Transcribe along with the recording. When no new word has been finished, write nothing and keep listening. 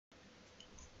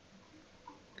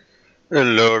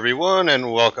Hello everyone,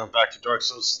 and welcome back to Dark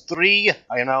Souls 3.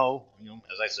 I know,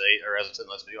 as I say, or as I said in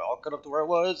the last video, I'll cut up to where I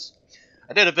was.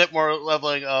 I did a bit more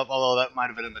leveling up, although that might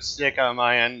have been a mistake on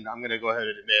my end. I'm going to go ahead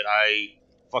and admit I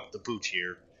fucked the pooch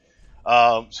here.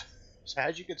 So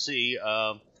as you can see,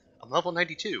 I'm level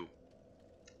 92.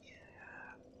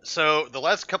 So the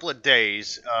last couple of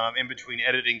days, in between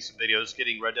editing some videos,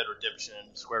 getting Red Dead Redemption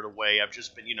squared away, I've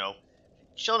just been,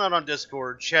 chilling out on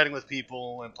Discord, chatting with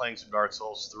people, and playing some Dark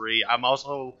Souls 3. I'm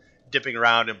also dipping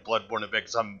around in Bloodborne a bit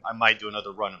because I might do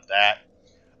another run of that.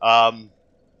 I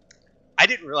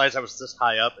didn't realize I was this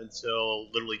high up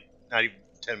until literally not even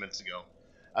 10 minutes ago.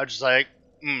 I was just like,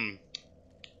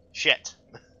 shit.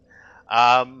 So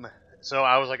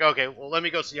I was like, okay, well, let me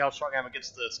go see how strong I am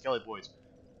against the Skelly Boys.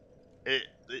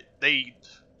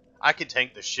 I can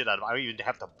tank the shit out of them. I don't even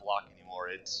have to block anymore.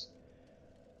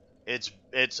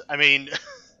 I mean,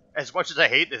 as much as I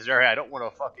hate this area, I don't want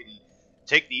to fucking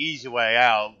take the easy way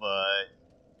out, but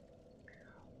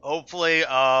hopefully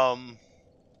that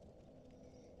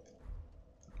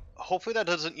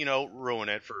doesn't, ruin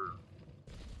it for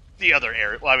the other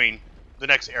area. Well, I mean, the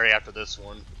next area after this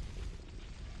one.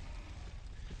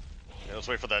 Yeah, let's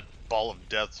wait for that ball of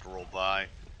death to roll by.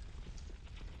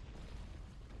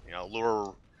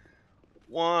 Lure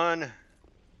one.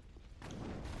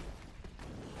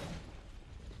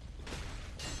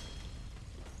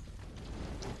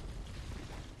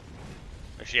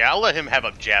 Actually, yeah, I'll let him have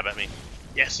a jab at me.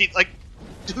 Yeah, see, like,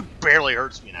 dude barely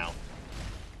hurts me now.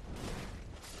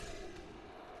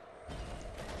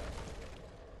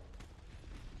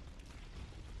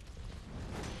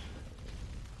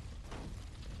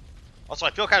 Also, I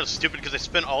feel kind of stupid because I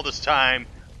spent all this time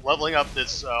leveling up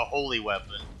this holy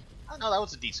weapon. Oh no, that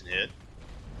was a decent hit.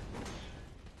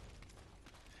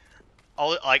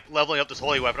 Leveling up this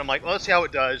holy weapon, I'm like, well, let's see how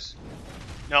it does.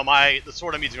 No, the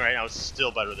sword I'm using right now is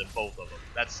still better than both of them.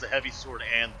 That's the heavy sword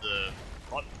and the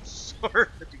blunt sword.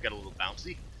 You got a little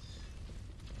bouncy.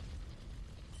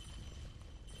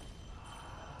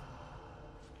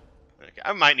 Okay,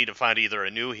 I might need to find either a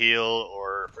new heal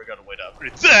or figure out a way to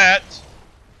upgrade that.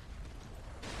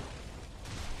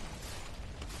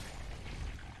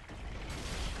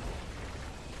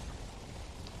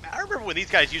 I remember when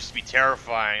these guys used to be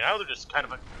terrifying. Now they're just kind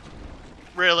of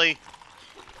really?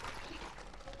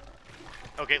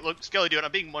 Okay, look, Skelly dude,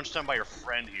 I'm being munched on by your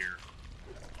friend here.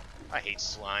 I hate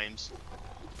slimes.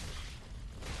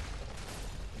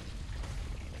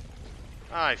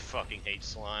 I fucking hate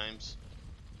slimes.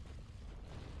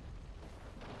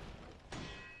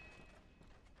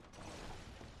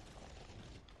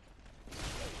 I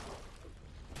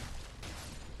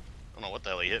don't know what the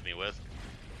hell he hit me with.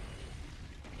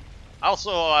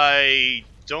 Also, I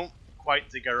don't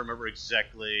quite think I remember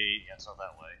exactly. Yeah, it's not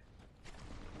that way.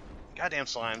 Goddamn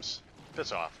slimes.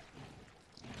 Piss off.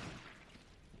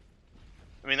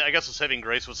 I mean, I guess the saving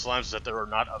grace with slimes is that they're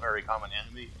not a very common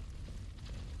enemy.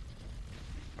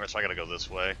 Alright, so I gotta go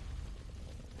this way.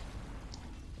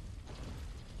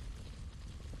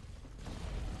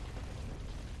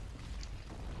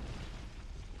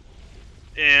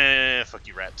 Fuck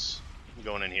you rats. I'm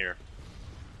going in here.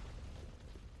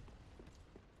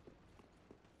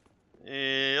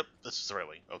 Yep, this is the right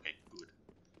way. Okay, good.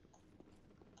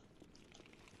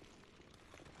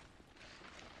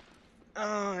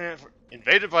 Oh, yeah.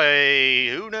 Invaded by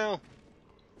who now?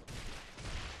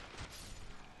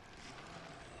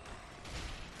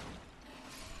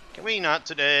 Can we not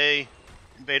today?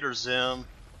 Invader Zim.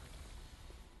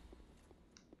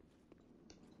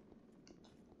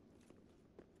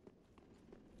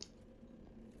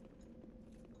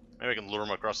 Maybe I can lure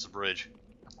him across the bridge.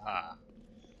 Ah.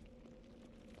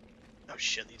 Oh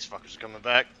shit, these fuckers are coming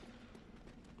back.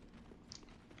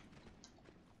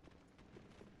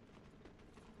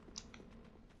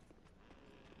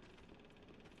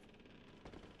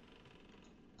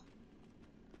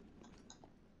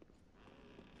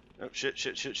 Oh, shit.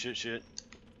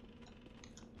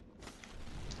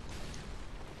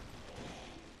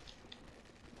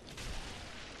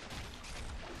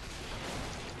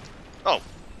 Oh,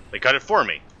 they cut it for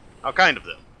me. How kind of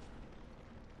them.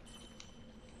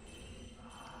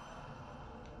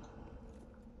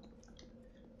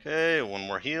 Okay, one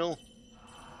more heal.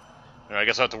 I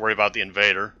guess I have to worry about the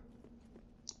invader.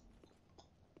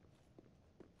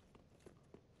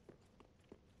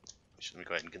 Let me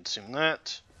go ahead and consume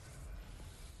that.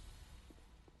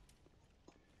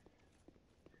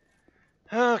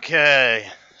 Okay,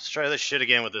 let's try this shit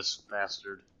again with this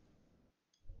bastard.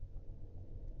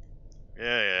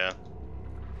 Yeah.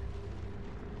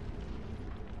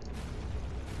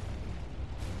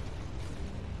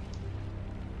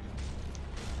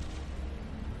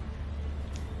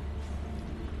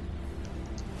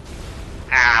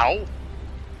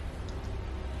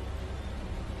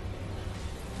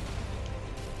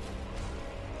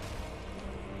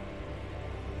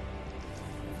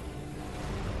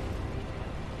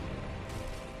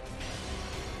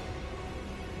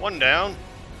 One down.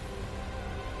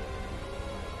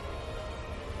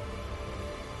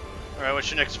 Alright, what's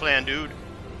your next plan, dude?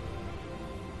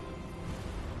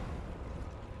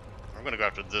 I'm gonna go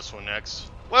after this one next.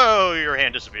 Whoa, your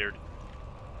hand disappeared.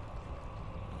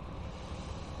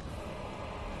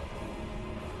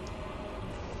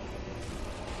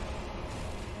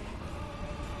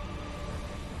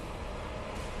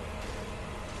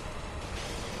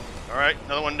 Alright,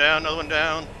 another one down, another one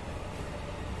down.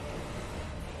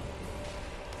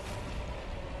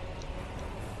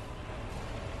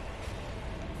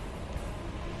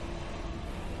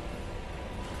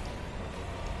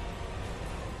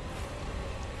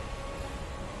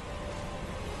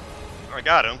 I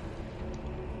got him.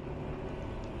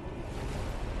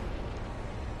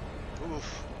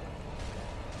 Oof.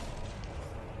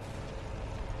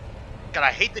 God,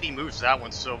 I hate that he moves that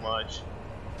one so much.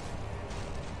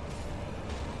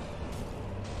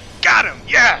 Got him!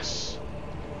 Yes!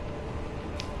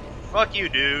 Fuck you,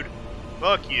 dude.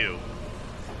 Fuck you.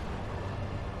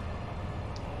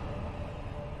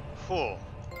 Whew.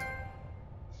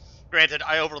 Granted,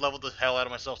 I overleveled the hell out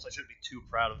of myself, so I shouldn't be too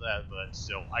proud of that, but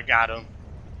still, I got him.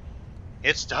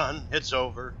 It's done. It's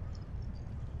over.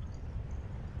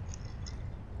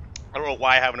 I don't know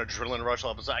why I have an adrenaline rush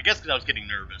all of a sudden. I guess because I was getting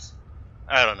nervous.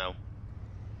 I don't know.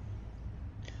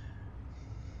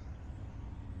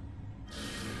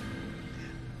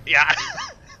 Yeah.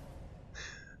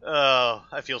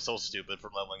 I feel so stupid for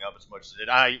leveling up as much as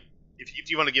I did. If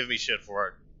you want to give me shit for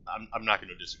it, I'm not going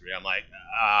to disagree. I'm like,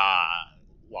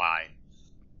 why?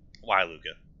 Why, Luka?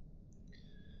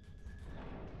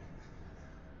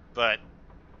 But,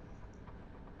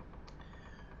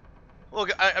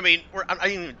 look, I mean, I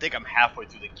don't even think I'm halfway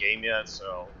through the game yet,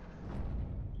 so.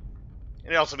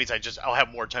 And it also means I'll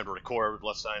have more time to record,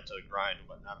 less time to grind and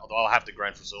whatnot. Although I'll have to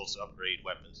grind for souls to upgrade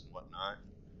weapons and whatnot.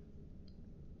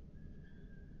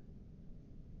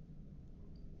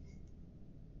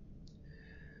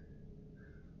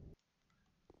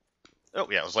 Oh,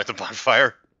 yeah, it was like the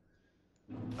bonfire.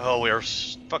 Oh, we are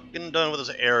fucking done with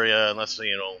this area, unless,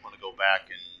 you know, want to go back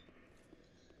and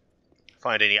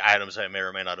find any items I may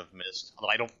or may not have missed.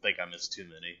 Although I don't think I missed too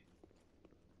many.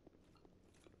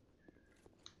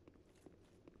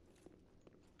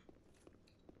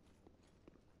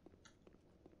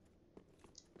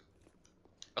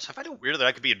 Also, I find it weird that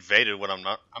I could be invaded when I'm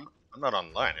not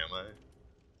online, am I?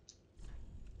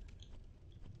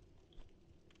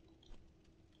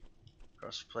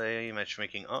 Crossplay,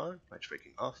 matchmaking on,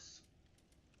 matchmaking off.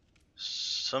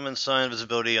 Summon sign,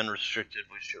 visibility unrestricted,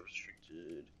 voice chat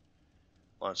restricted.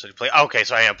 On city play. Okay,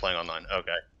 so I am playing online.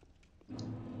 Okay.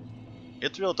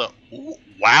 It's real though. Ooh,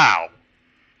 wow.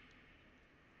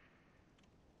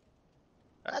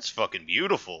 That's fucking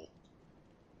beautiful.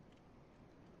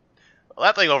 Well,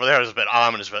 that thing over there is a bit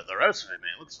ominous, but the rest of it,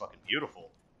 man, looks fucking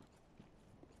beautiful.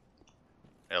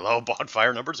 Hello,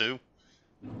 bonfire number 2.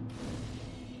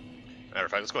 Matter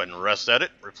of fact, let's go ahead and rest at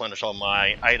it. Replenish all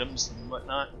my items and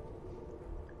whatnot.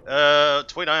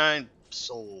 29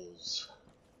 souls.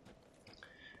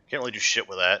 Can't really do shit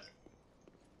with that.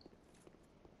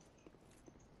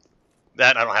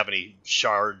 That I don't have any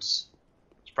shards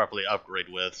to properly upgrade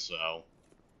with, so.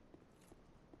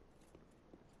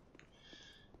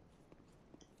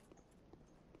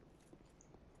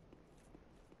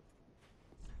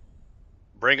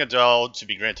 Bring a doll to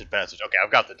be granted passage. Okay,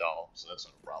 I've got the doll, so that's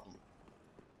not a problem.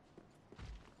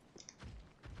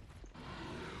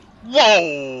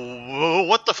 Whoa!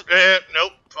 What the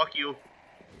nope, fuck you.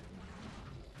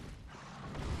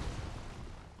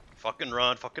 Fucking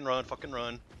run, fucking run, fucking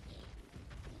run.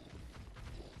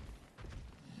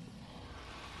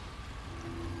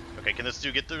 Okay, can this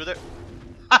dude get through there?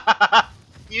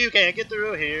 You can't get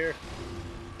through here.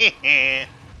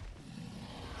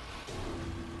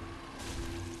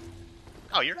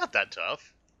 Oh, you're not that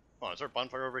tough. Oh, is there a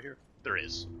bonfire over here? There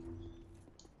is.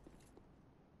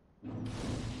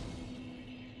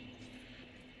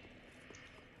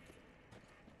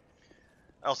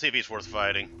 I'll see if he's worth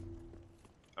fighting.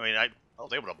 I mean, I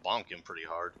was able to bonk him pretty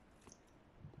hard.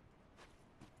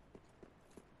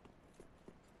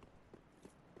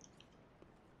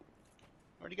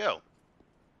 Where'd he go?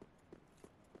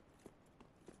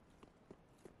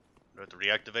 Do I have to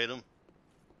reactivate him?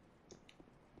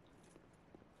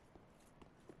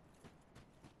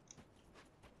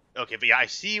 Okay, but yeah, I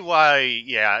see why,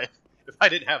 yeah, if I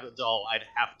didn't have the doll, I'd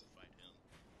have to fight him.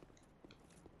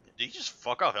 Did he just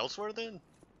fuck off elsewhere then?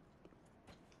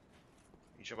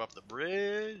 You jump off the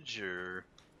bridge, or...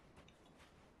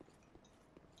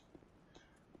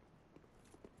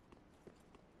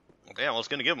 Okay, I was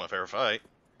gonna give him a fair fight.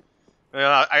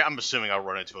 I'm assuming I'll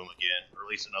run into him again, or at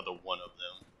least another one of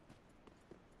them.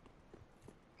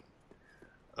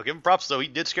 I'll give him props, though. He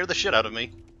did scare the shit out of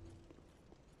me.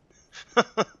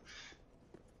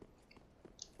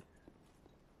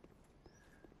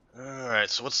 Alright,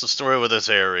 so what's the story with this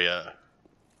area?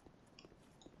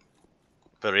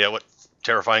 Better yet, what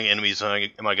terrifying enemies am I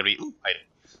going to be... Ooh, item.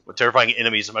 What terrifying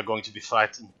enemies am I going to be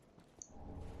fighting?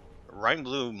 Rhine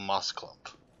Blue Moss Clump.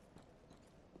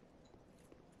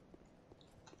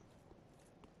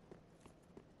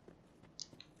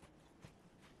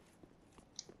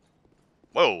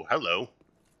 Whoa, hello.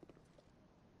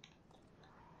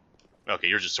 Okay,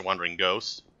 you're just a wandering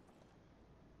ghost.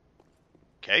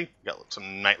 Okay, got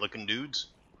some night-looking dudes.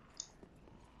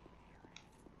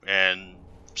 And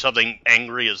something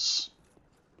angry is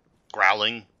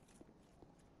growling.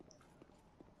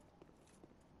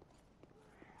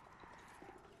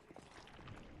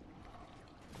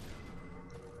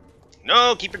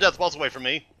 No, keep your death balls away from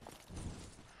me.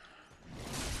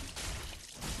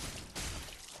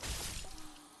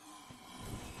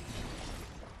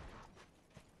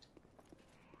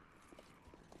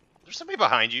 There's somebody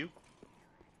behind you.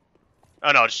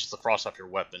 Oh no, it's just the frost off your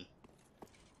weapon.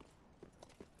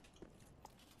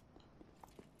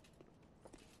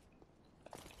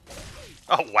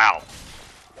 Oh wow.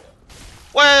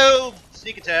 Whoa!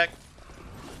 Sneak attack.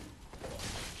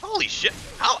 Holy shit.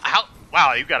 How?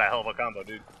 Wow, you got a hell of a combo,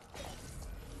 dude.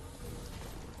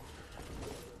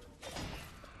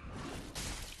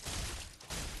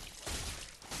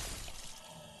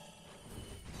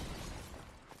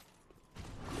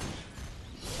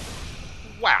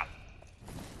 Wow.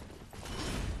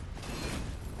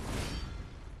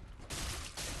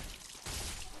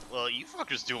 Well, you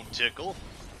fuckers don't tickle.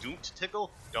 Don't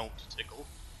tickle? Don't tickle.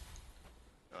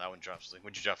 Oh, that one drops.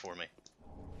 What'd you drop for me?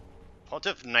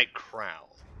 Pontiff Knight Crown.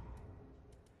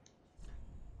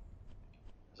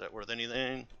 Is that worth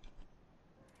anything?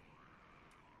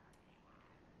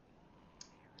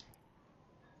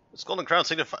 This golden crown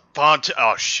signifies...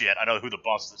 Oh shit, I know who the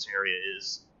boss of this area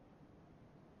is.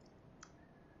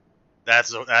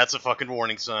 That's a fucking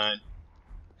warning sign.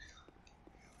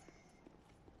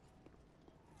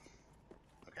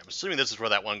 Okay, I'm assuming this is where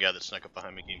that one guy that snuck up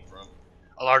behind me came from.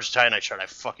 A large titanite shard, I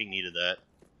fucking needed that.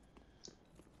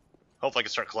 Hopefully I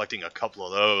can start collecting a couple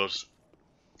of those.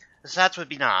 That would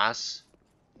be nice.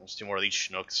 Let's do more of these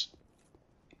schnooks.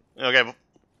 Okay,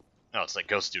 oh, it's that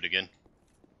ghost dude again.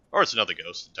 Or it's another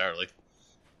ghost entirely.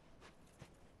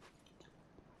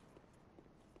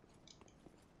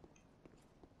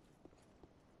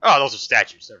 Oh, those are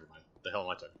statues. Never mind. What the hell am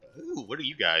I talking about? Ooh, what are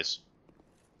you guys?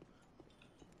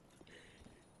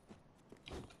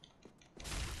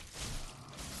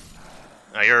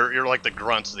 Oh, you're like the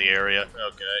grunts of the area.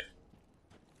 Okay.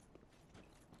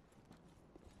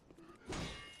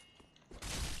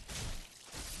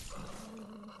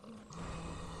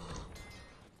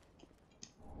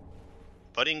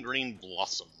 Budding Green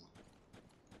Blossom.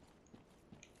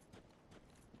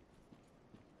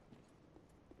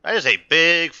 That is a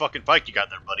big fucking pike you got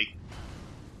there, buddy.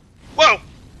 Whoa!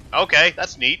 Okay,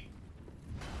 that's neat.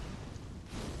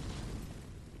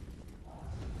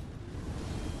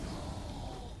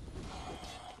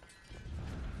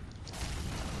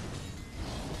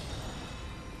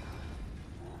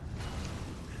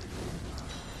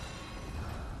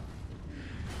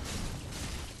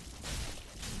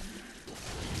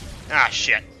 Ah,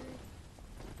 shit.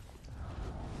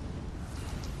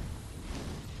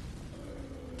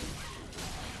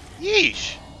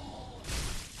 Yeesh.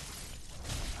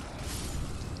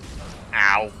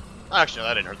 Ow. Actually, no,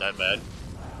 that didn't hurt that bad.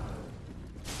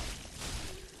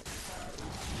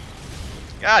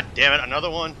 God damn it, another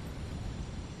one.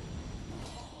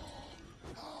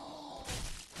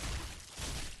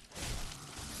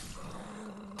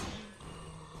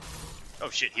 Oh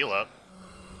shit, heal up.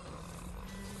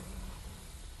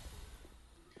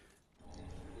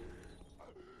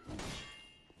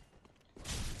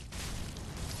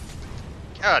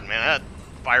 God, man, that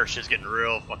fire shit's getting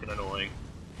real fucking annoying.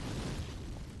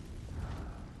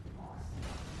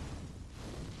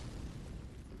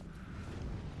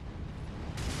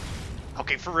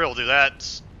 Okay, for real, dude,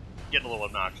 that's getting a little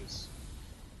obnoxious.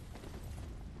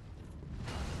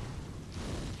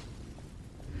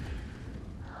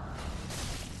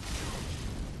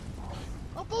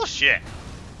 Oh, bullshit.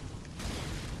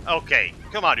 Okay,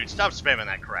 come on, dude, stop spamming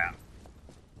that crap.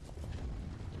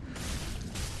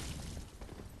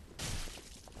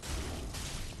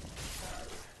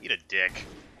 Eat a dick.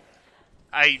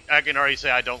 I can already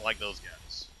say I don't like those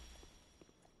guys.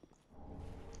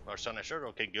 Large sun shirt?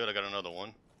 Okay, good, I got another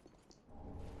one.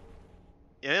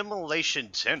 Immolation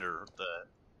Tender.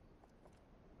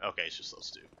 Okay, it's just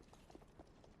those two.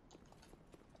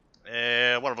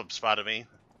 One of them spotted me.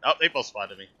 Oh, they both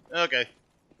spotted me. Okay.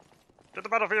 To the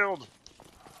battlefield!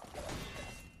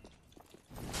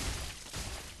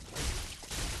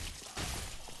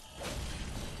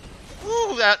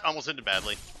 Ooh, that almost ended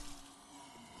badly.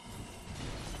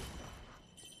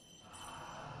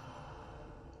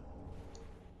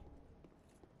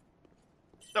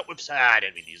 No, whoops, I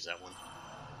didn't mean to use that one.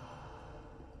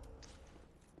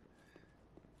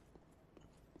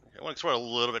 I want to explore a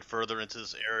little bit further into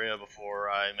this area before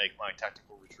I make my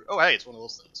tactical retreat. Oh, hey, it's one of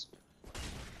those things.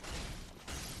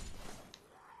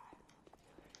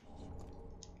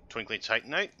 Twinkling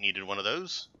Titanite, needed one of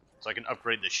those, so I can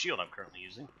upgrade the shield I'm currently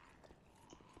using.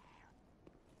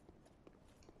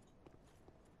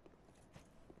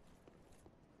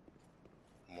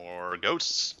 More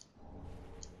ghosts.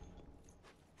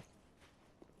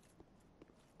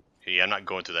 Okay, yeah, I'm not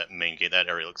going to that main gate. That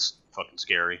area looks fucking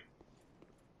scary.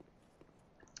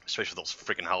 Especially those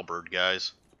freaking halberd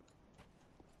guys.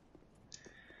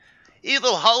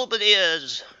 Evil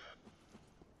halberdiers!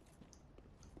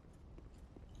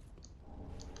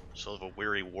 Soul of a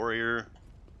weary warrior.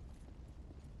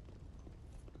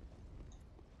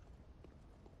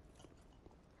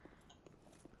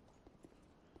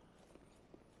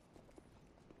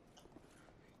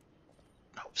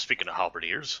 Oh, speaking of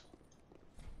halberdiers.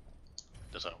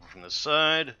 Does that over from this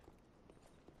side.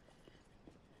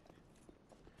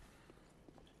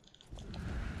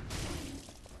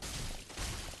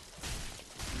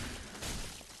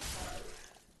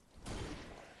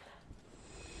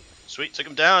 Sweet, took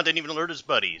him down, didn't even alert his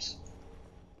buddies.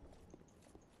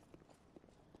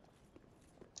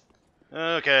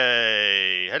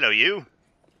 Okay, hello you.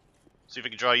 See if we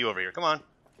can draw you over here, come on.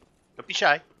 Don't be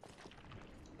shy.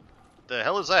 What the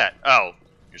hell is that? Oh,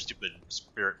 your stupid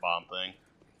spirit bomb thing.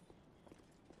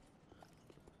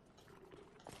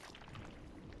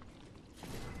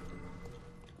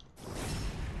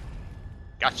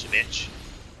 Gotcha, bitch.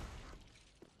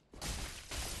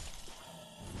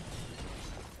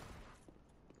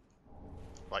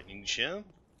 Lightning shell.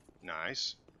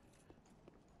 Nice.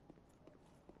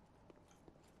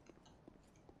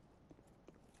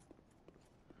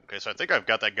 Okay, so I think I've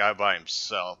got that guy by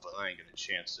himself, but I ain't gonna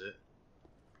chance it.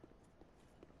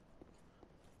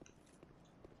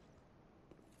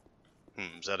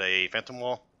 Is that a phantom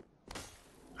wall?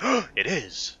 It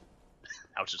is!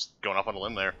 I was just going off on a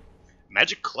limb there.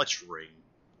 Magic clutch ring.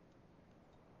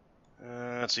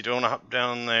 Let's see, do I want to hop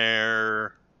down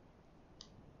there?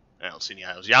 I don't see any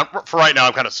items. Yeah, for right now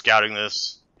I'm kind of scouting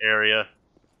this area.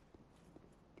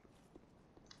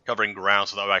 Covering ground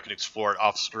so that way I can explore it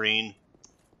off screen.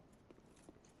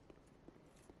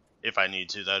 If I need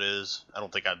to, that is. I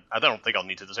don't think I'll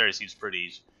need to. This area seems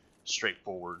pretty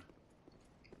straightforward.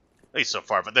 At least so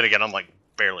far, but then again I'm like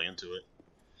barely into it.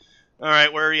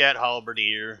 Alright, where are you at,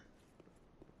 halberdier?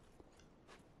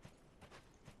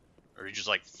 Or you just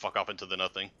like fuck off into the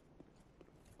nothing?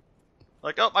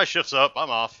 Like, oh, my shift's up,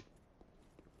 I'm off.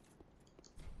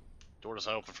 Door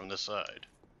doesn't open from this side.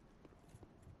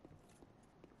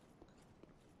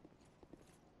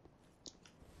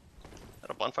 Is that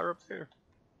a bonfire up there? Or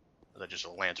is that just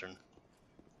a lantern?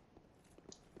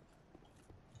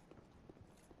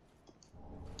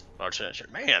 Large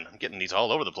shirt. Man, I'm getting these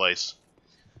all over the place.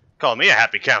 Call me a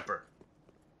happy camper.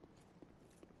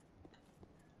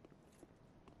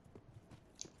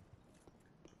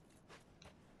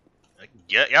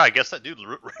 Yeah, I guess that dude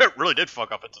really did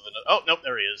fuck up into the... Oh, nope,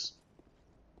 there he is.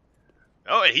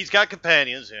 Oh, and he's got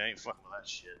companions. He ain't fucking with that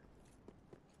shit.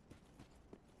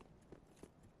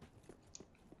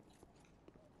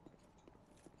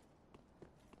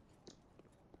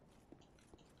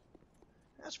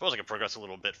 I suppose I can progress a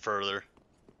little bit further.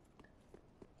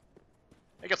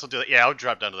 I guess I'll do that. Yeah, I'll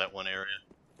drop down to that one area.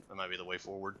 That might be the way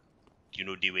forward. You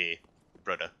know the way,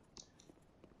 brother.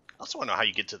 I also want to know how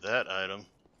you get to that item.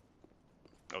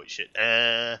 Oh, shit.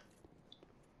 Don't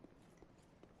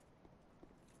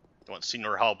want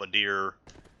Senior Halberdier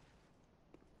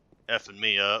effing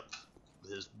me up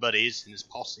with his buddies and his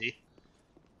posse.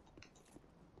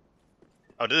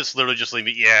 Oh, did this literally just leave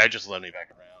me? Yeah, it just led me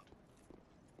back around.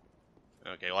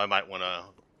 Okay, well, I might want to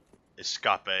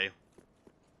escape.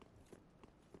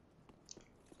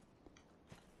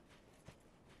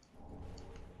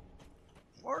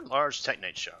 More large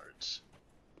Titanite shards.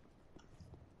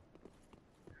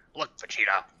 Look,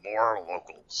 Vegeta, more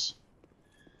locals.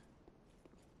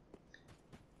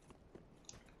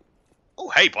 Oh,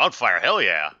 hey, bonfire, hell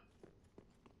yeah.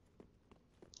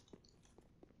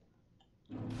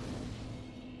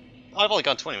 Oh, I've only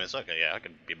gone 20 minutes. Okay, yeah, I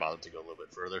could be bothered to go a little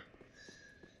bit further.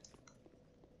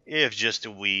 If just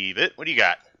to weave it. What do you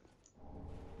got?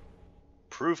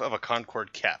 Proof of a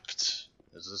Concord kept.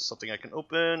 Is this something I can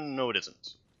open? No, it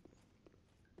isn't.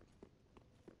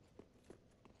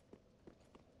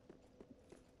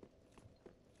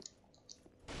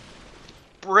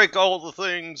 Break all the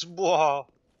things. Blah.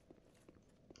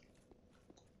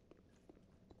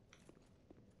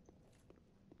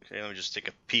 Okay, let me just take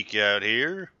a peek out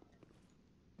here.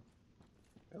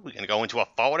 Are we gonna go into a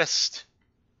forest?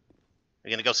 Are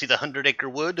we gonna go see the 100-acre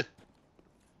wood?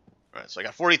 Alright, so I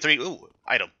got 43. Ooh,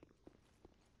 item.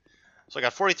 So I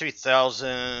got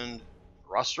 43,000.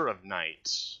 Roster of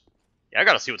knights. Yeah, I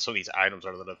gotta see what some of these items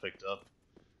are that I picked up.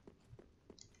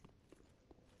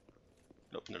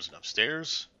 Nope, there's an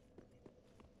upstairs.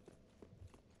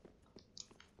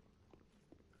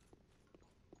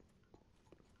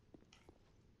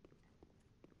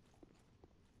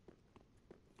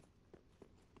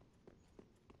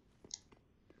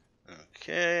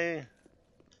 Okay.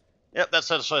 Yep, that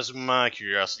satisfies my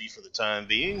curiosity for the time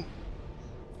being.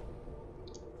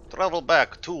 Travel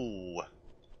back to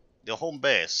the home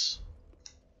base.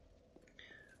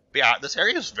 But yeah, this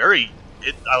area is very...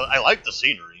 I like the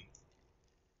scenery.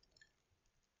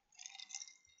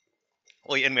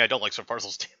 Only enemy I don't like so far is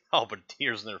those damn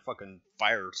halberdiers and their fucking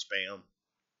fire spam.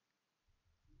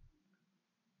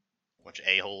 Bunch of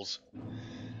a-holes.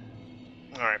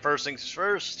 Alright, first things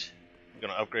first. We're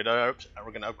gonna upgrade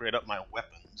up my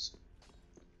weapons.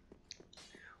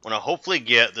 I wanna hopefully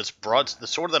get this the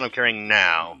sword that I'm carrying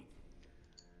now.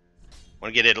 I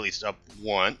wanna get it at least up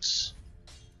once.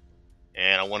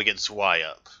 And I wanna get Zwei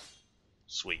up.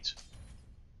 Sweet.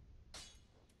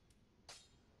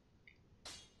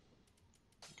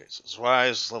 Okay, so Zwei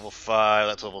is level 5,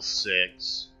 that's level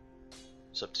 6.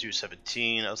 It's up to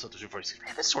 217, that's up to 246.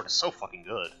 Man, this sword is so fucking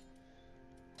good.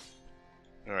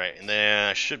 Alright, and then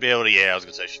I should be able to, yeah, I was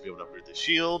gonna say I should be able to upgrade the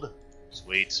shield.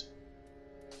 Sweet.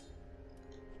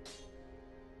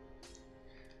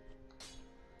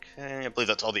 Okay, I believe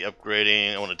that's all the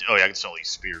upgrading I want to do. Oh yeah, I can sell these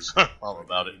spears. All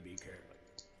about it.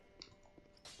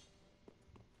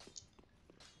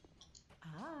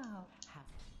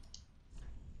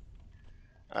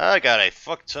 I got a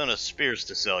fuck ton of spears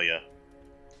to sell you.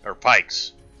 Or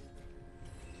pikes.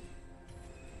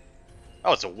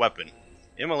 Oh, it's a weapon.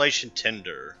 Immolation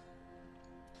Tinder.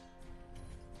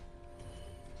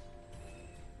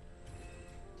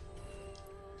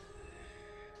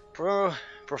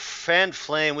 Profaned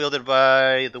flame wielded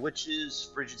by the witches,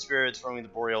 frigid spirits roaming the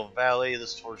boreal valley.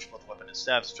 This torch, both weapon and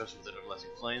staff, is trusted with an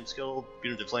everlasting flame skill.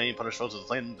 Punitive flame, punish foes with the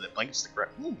flame that blankets the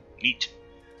ground. Ooh, neat.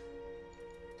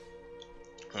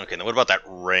 Okay, now what about that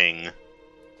ring?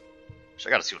 So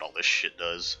I gotta see what all this shit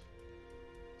does.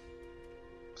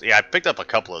 So yeah, I picked up a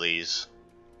couple of these.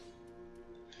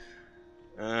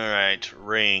 Alright,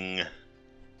 ring.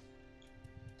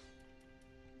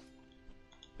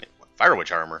 Fire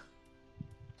Witch armor.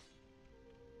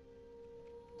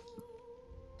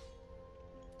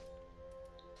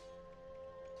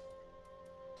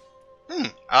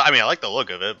 I mean, I like the look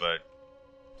of it, but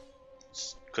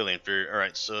it's clearly inferior.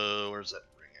 Alright, so where's that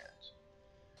ring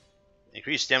at?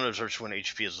 Increased stamina absorption when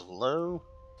HP is low.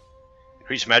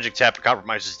 Increased magic tap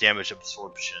compromises damage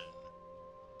absorption.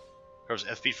 Covers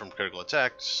FP from critical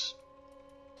attacks.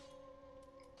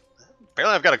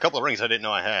 Apparently I've got a couple of rings I didn't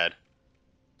know I had.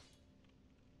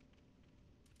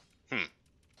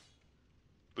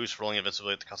 Boost rolling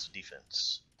invincibility at the cost of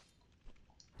defense.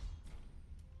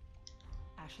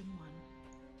 Ashen one.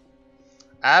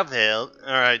 I've held.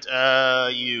 Alright,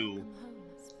 you.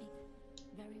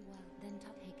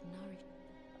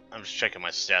 I'm just checking my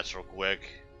stats real quick.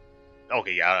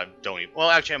 Okay, yeah, I don't even. Well,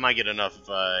 actually, I might get enough if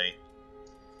I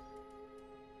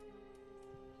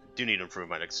do need to improve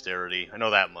my dexterity. I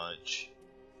know that much.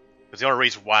 Because the only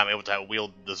reason why I'm able to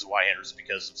wield the Zweihander is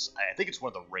because I think it's one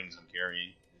of the rings I'm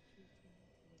carrying.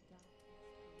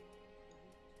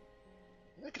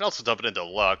 I can also dump it into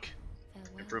luck.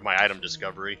 Improve my item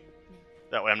discovery.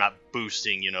 That way I'm not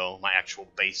boosting, you know, my actual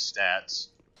base stats.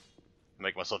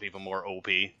 Make myself even more OP.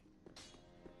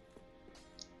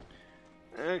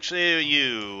 Actually,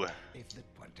 you.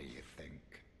 What do you think?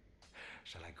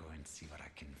 Shall I go and see what I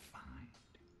can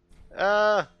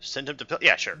find? Send him to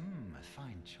yeah, sure. A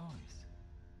fine choice.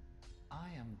 I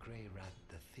am Grey Rat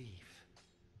the Thief.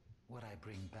 What I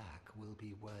bring back will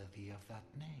be worthy of that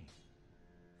name.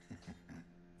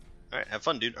 Alright, have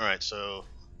fun, dude. Alright, so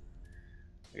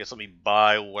I guess let me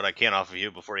buy what I can off of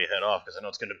you before you head off, because I know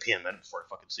it's going to be a minute before I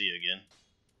fucking see you again.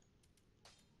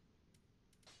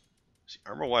 See,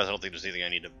 armor-wise, I don't think there's anything I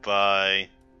need to buy.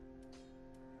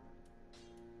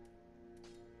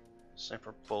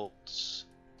 Sniper bolts.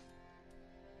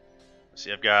 Let's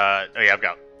see, I've got. Oh yeah, I've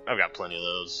got plenty of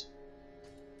those.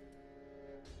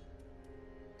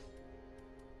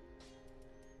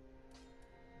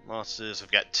 Mosses.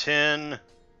 I've got 10.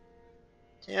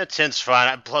 Yeah, 10's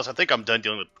fine. Plus, I think I'm done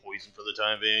dealing with poison for the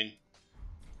time being.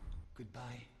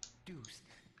 Goodbye, Deuce.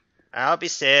 I'll be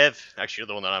safe. Actually, you're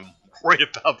the one that I'm worried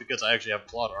about because I actually have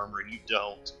plot armor and you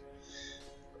don't.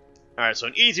 Alright, so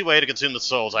an easy way to consume the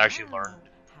souls I actually learned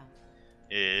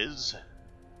is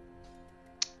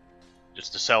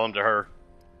just to sell them to her.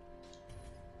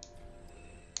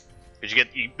 Because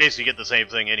you basically get the same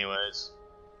thing anyways.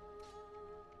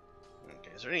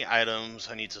 Okay, is there any items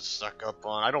I need to stock up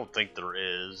on? I don't think there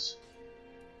is.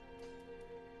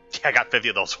 Yeah, I got 50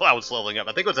 of those while I was leveling up.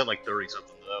 I think it was at like 30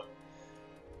 something though.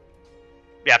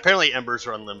 Yeah, apparently embers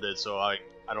are unlimited, so I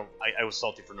was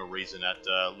salty for no reason at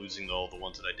losing all the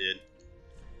ones that I did.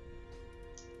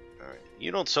 Alright,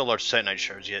 you don't sell large Titanite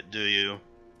shards yet, do you?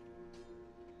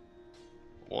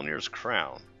 Wolnir's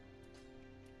crown.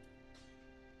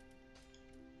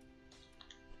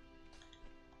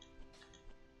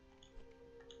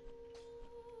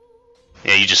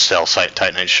 Yeah, you just sell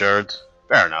Titanite shards.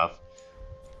 Fair enough.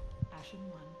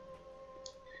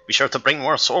 Be sure to bring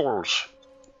more souls.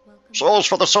 Souls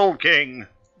for the Soul King!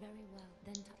 Very well,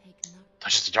 then take note.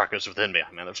 Touches the darkness within me.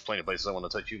 Man, there's plenty of places I want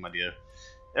to touch you, my dear.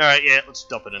 Alright, yeah, let's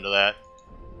dump it into that.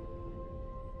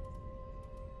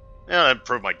 Yeah, I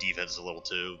improved my defense a little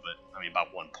too, but, I mean,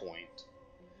 about 1 point.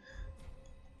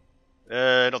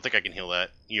 I don't think I can heal that.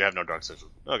 You have no dark sigil.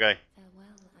 Okay. Farewell,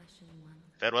 Ashen One.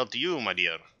 Farewell to you, my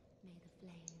dear. May the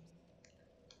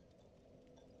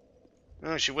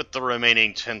flames. Actually, with the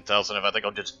remaining 10,000, I think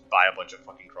I'll just buy a bunch of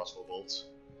fucking crossbow bolts.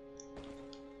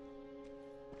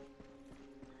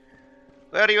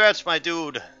 Where are you at, my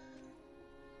dude? I'm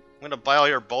gonna buy all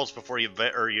your bolts before you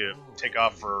take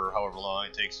off for however long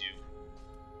it takes you.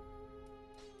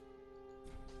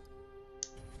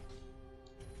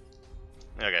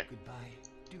 Okay. Goodbye,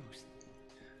 Deuce.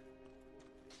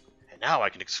 And now I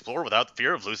can explore without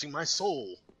fear of losing my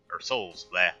soul. Or souls,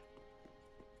 bleh.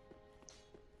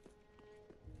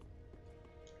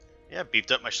 Yeah,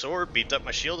 beefed up my sword, beefed up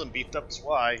my shield, and beefed up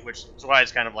Zwei, which Zwei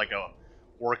is kind of like a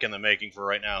work in the making for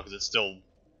right now, because it's still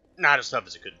not as tough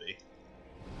as it could be.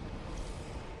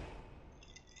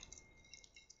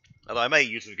 Although I may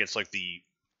use it against like the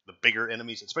bigger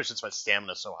enemies, especially since my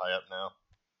stamina's so high up now.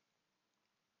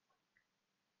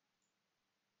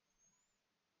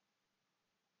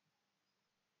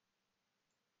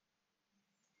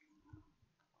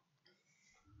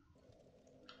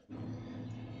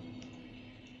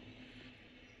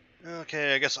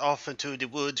 Okay, I guess off into the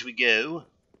woods we go.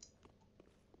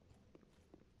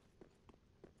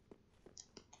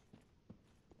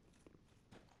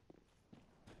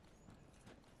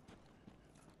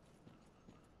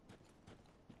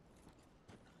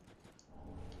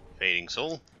 Fading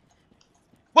soul.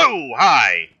 Whoa!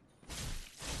 Hi!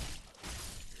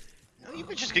 No, you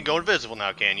just can go invisible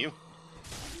now, can you?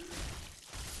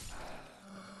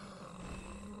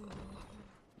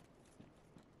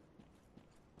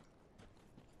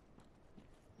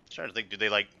 Trying to think,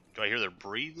 do I hear their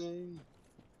breathing?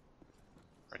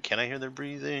 Or can I hear their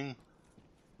breathing?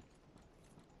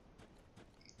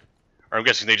 Or I'm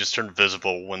guessing they just turn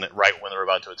visible right when they're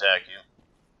about to attack you.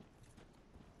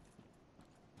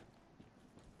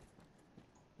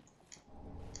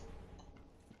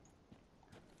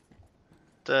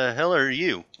 The hell are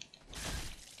you?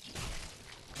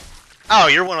 Oh,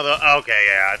 you're one of the. Okay,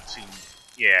 yeah, I've seen.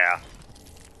 Yeah.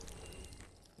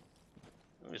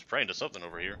 He's praying to something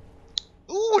over here.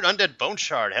 Ooh, an undead bone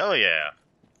shard. Hell yeah.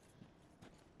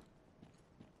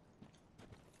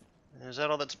 Is that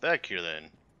all that's back here then?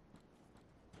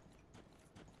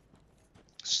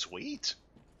 Sweet.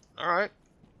 Alright.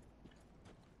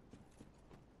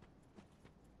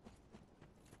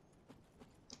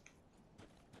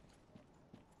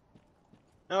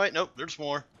 Oh wait, nope, there's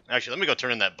more. Actually, let me go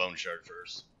turn in that bone shard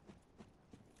first.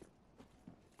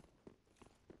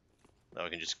 Now I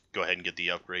can just go ahead and get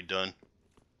the upgrade done.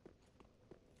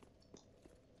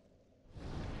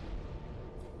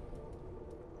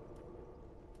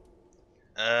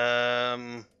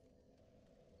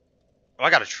 Oh, I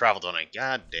gotta travel, don't I?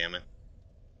 God damn it.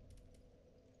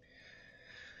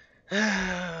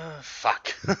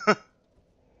 Fuck.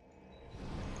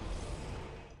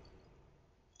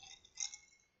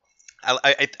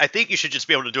 I think you should just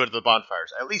be able to do it at the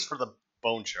bonfires, at least for the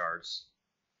bone shards.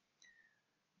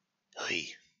 Oy.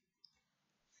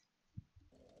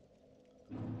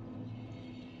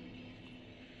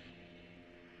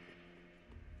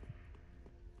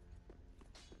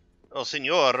 Oh,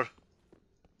 senor.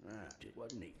 Ah, it,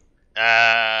 wasn't he?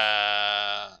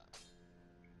 That.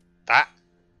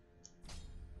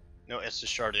 No, it's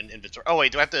just shard in inventory. Oh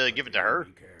wait, do I have to give it to her?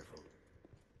 Be careful.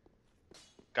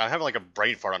 God, I'm having like a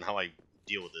brain fart on how I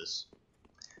deal with this.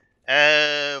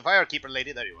 Firekeeper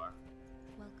lady, there you are.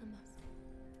 Welcome us.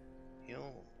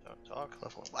 Heal, talk,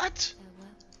 level. What?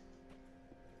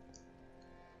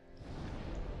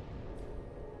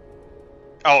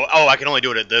 Farewell. Oh, I can only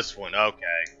do it at this one.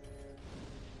 Okay.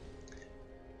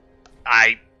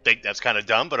 I think that's kind of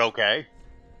dumb, but okay.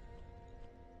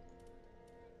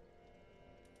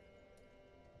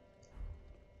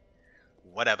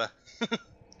 Whatever. I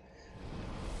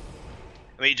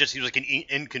mean, it just seems like an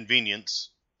inconvenience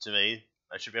to me.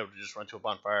 I should be able to just run to a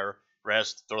bonfire,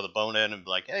 rest, throw the bone in, and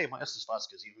be like, hey, my Estus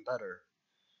Vodka's even better.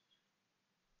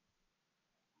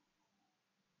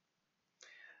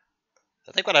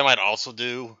 I think what I might also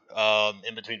do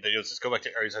in between videos is go back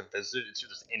to areas I've visited and see if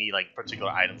there's any like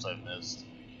particular items I've missed.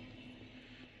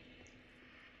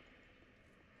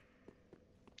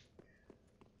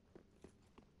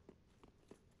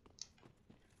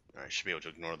 Alright, should be able to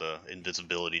ignore the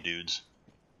invisibility dudes.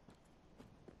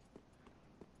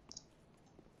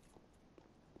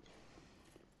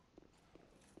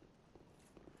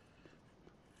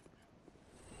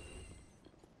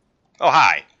 Oh,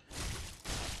 hi.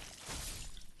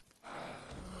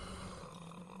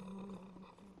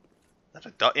 That's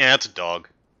a dog. Yeah, that's a dog.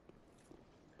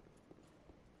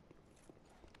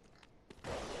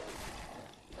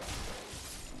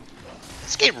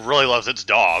 This game really loves its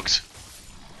dogs.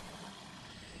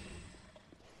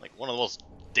 Like one of the most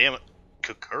damn it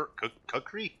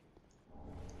cookery.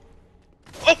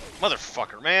 Oh,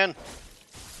 motherfucker, man!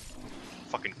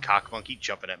 Fucking cock monkey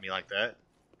jumping at me like that.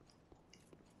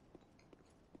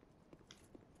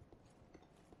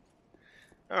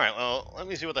 Alright, well, let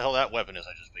me see what the hell that weapon is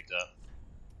I just picked up.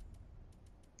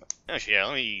 Actually, yeah,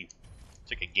 let me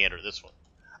take a gander at this one.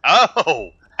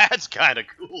 Oh! That's kind of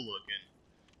cool looking.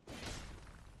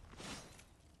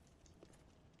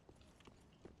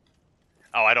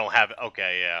 Oh, I don't have...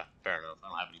 Okay, yeah, fair enough. I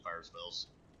don't have any fire spells.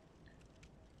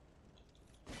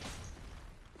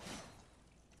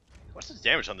 What's the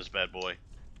damage on this bad boy?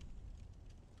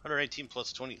 118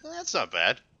 plus 20. That's not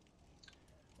bad.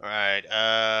 Alright,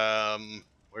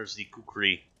 where's the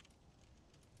kukri?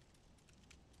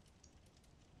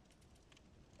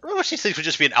 I really wish these things would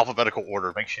just be in alphabetical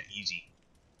order. Make shit easy.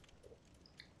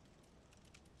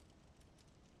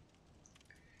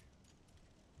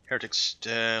 Heretic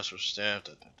staff, or staff.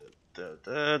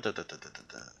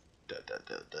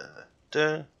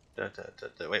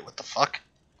 Wait, what the fuck?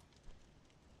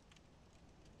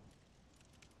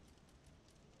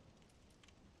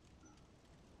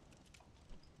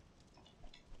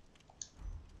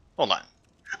 Hold on.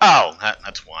 Oh,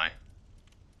 that's why.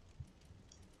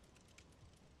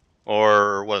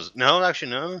 Or was no?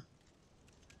 Actually, no.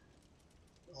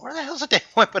 Where the hell's the damn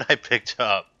weapon I picked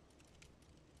up?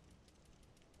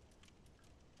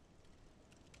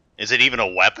 Is it even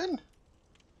a weapon?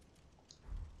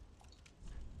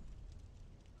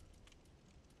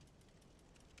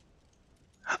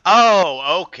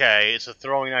 Oh, okay. It's a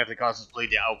throwing knife that causes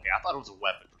bleed down. Okay, I thought it was a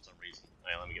weapon for some reason.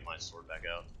 Alright, let me get my sword back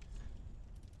out.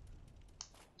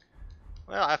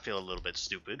 Well, I feel a little bit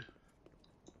stupid.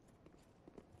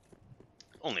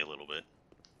 Only a little bit.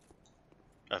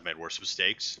 I've made worse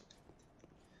mistakes.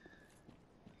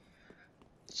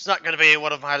 It's not gonna be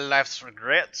one of my life's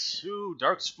regrets. Ooh,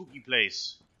 dark, spooky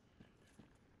place.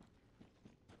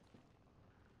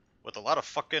 With a lot of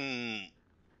fucking...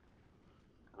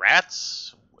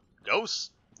 rats?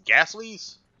 Ghosts? Ghastlies?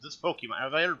 Is this Pokemon?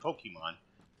 Have I entered Pokemon?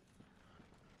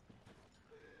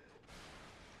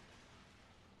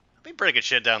 That'd be pretty good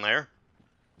shit down there.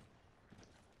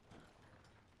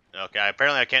 Okay,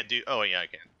 apparently I can't do... Oh, yeah, I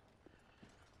can.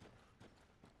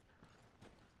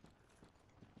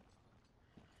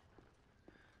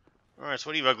 Alright, so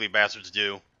what do you ugly bastards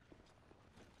do?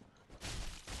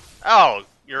 Oh,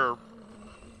 you're...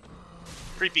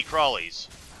 creepy crawlies.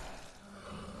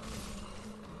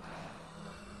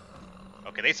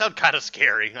 Okay, they sound kind of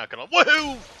scary, not gonna...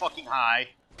 Woohoo! Fucking high.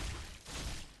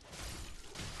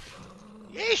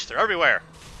 Yeesh, they're everywhere.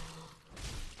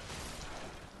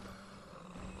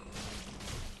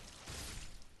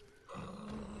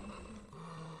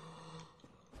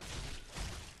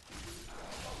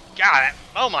 God,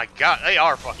 oh my god, they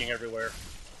are fucking everywhere.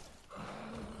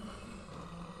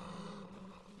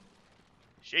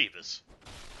 Jeebus.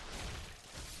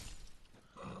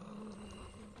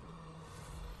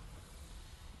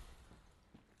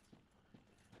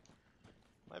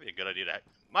 Might be a good idea to...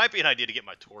 Might be an idea to get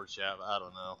my torch out, I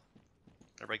don't know.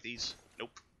 Can I break these?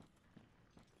 Nope.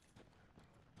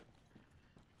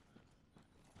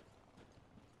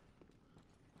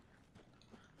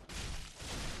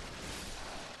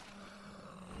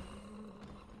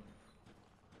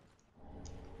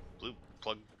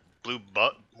 blue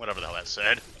butt, whatever the hell that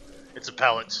said. It's a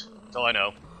pellet. That's all I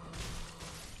know.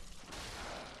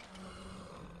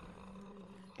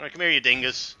 Alright, come here, you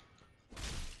dingus.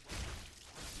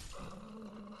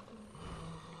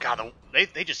 God,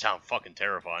 they just sound fucking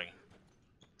terrifying.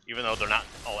 Even though they're not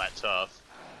all that tough.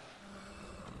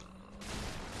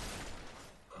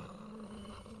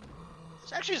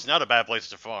 This actually is not a bad place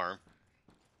to farm.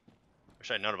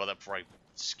 Wish I'd known about that before I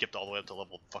skipped all the way up to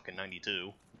level fucking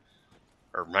 92.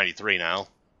 Or 93 now.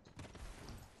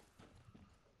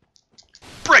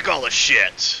 Break all the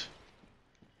shit!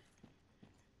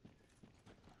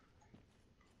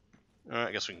 Alright,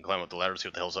 I guess we can climb up the ladder and see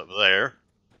what the hell's up there.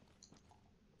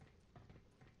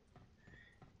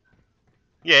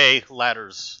 Yay,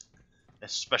 ladders.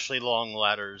 Especially long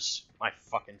ladders. My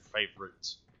fucking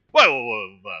favorite. Whoa, whoa,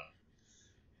 whoa, whoa.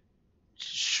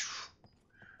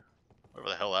 Whatever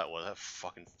the hell that was, that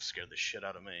fucking scared the shit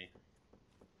out of me.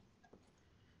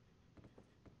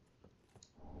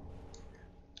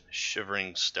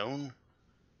 Shivering stone?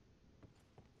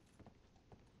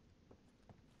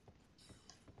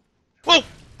 Whoa!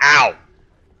 Ow!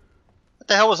 What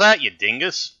the hell was that, you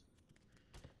dingus?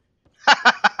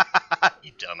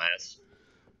 You dumbass.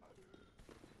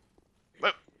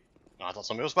 Whoa! Oh, I thought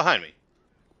somebody was behind me.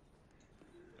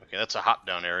 Okay, that's a hop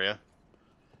down area.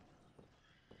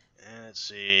 And let's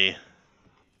see.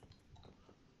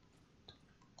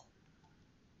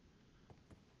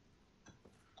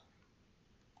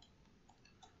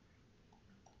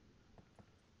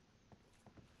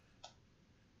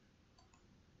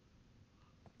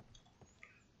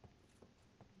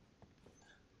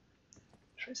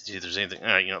 Trying to see if there's anything.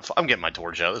 Alright, you know, I'm getting my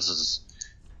torch out. This is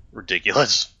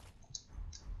ridiculous.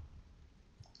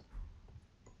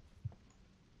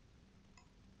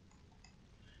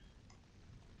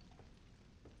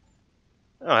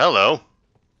 Oh, hello.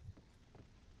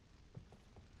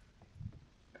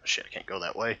 Oh, shit, I can't go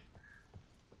that way.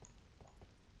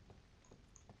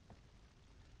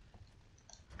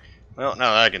 Well,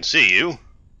 now that I can see you.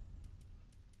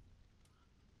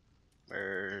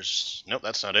 Where's... Nope,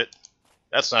 that's not it.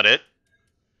 That's not it.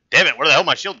 Damn it, where the hell did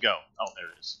my shield go? Oh, there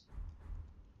it is.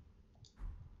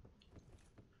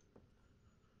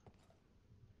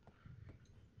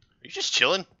 Are you just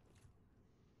chilling?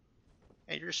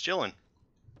 Hey, you're just chilling.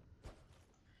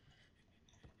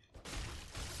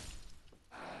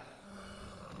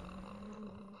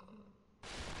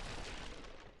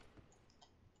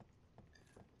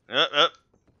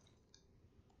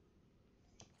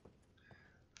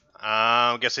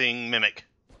 I'm guessing Mimic.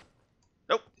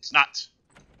 Nope, it's not.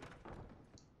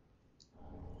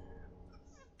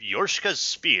 Yorshka's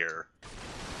Spear.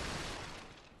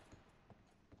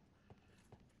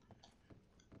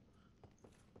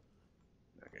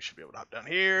 Okay, should be able to hop down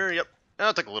here. Yep.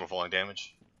 I'll take a little falling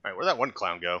damage. Alright, where'd that one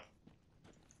clown go?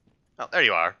 Oh, there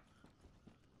you are.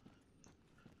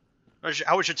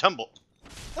 How was your tumble?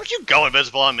 Don't you go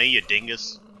invisible on me, you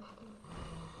dingus.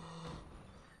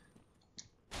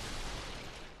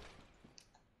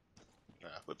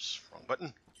 Whoops, wrong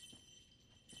button.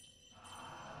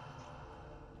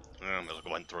 I'm gonna go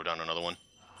ahead and throw down another one.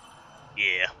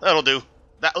 Yeah, that'll do.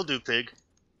 That'll do, pig.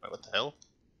 Wait, what the hell?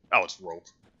 Oh, it's rope.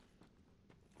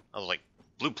 I was like,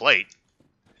 blue plate?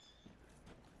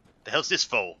 The hell's this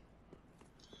for?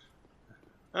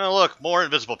 Oh, look, more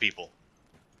invisible people.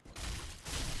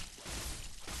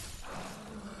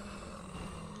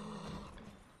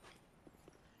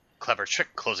 Clever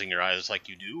trick, closing your eyes like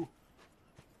you do.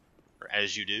 Or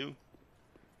as you do.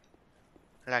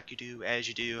 Like you do, as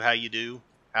you do, how you do,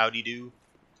 howdy you do.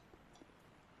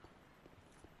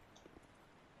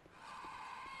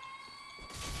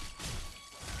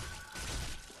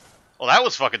 Well, that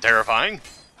was fucking terrifying.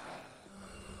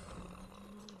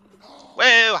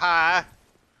 Well, hi.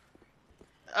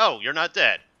 Oh, you're not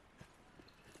dead.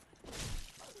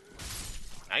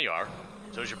 Now you are.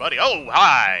 So's your buddy. Oh,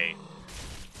 hi.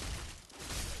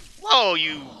 Whoa,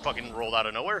 you fucking rolled out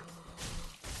of nowhere.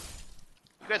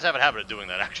 You guys have a habit of doing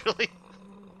that, actually.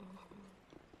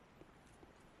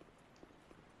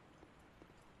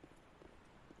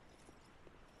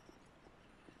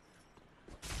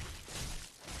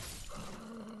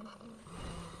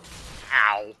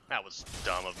 Ow, that was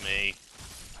dumb of me.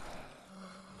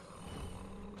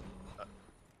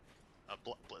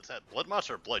 Is that Blood Moss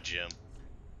or Blood Gem?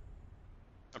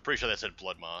 I'm pretty sure that said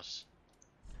Blood Moss.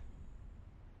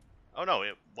 Oh no,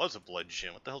 it was a Blood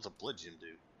Gem. What the hell's a Blood Gem do?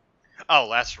 Oh,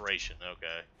 Laceration,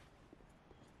 okay.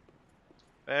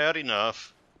 Bad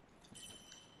enough.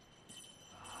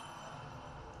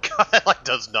 God, that like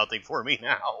does nothing for me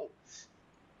now.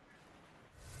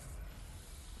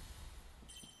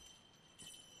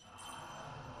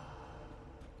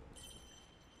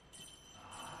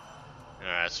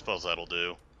 suppose that'll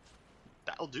do.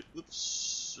 That'll do.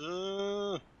 Oops.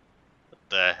 What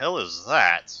the hell is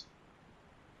that?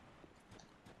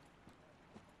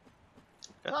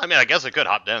 I mean, I guess I could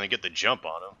hop down and get the jump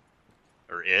on him.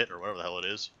 Or it, or whatever the hell it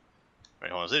is.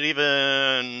 Right, hold on. Is it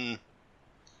even...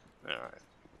 Alright.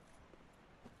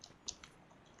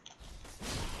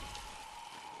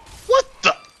 What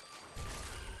the...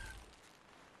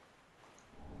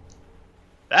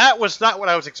 That was not what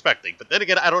I was expecting. But then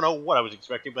again, I don't know what I was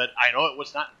expecting, but I know it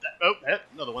was not that... Oh,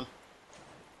 another one.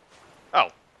 Oh.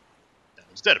 That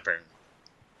one's dead, apparently.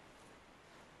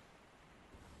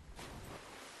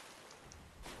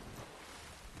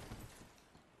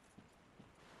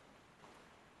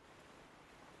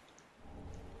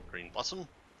 Green Blossom.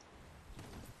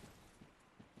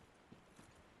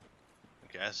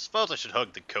 Okay, I suppose I should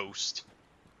hug the coast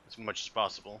as much as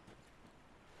possible.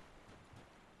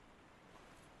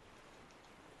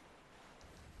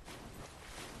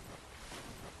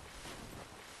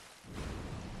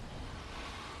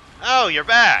 Oh, you're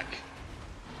back!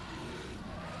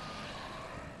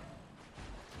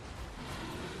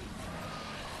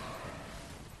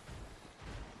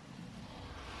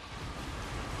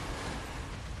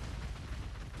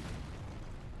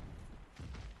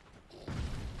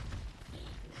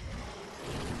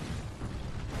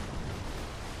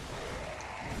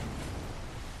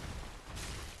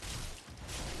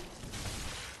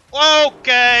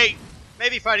 Okay!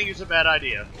 Maybe fighting you's a bad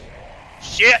idea.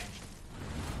 Shit!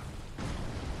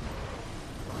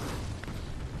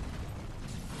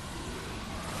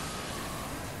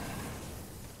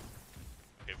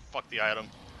 Okay, fuck the item.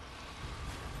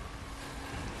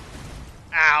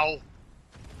 Ow!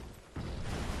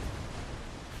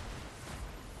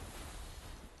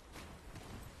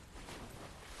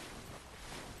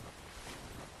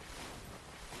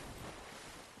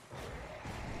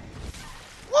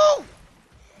 Woo!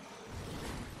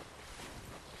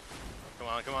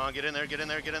 Come on, get in there, get in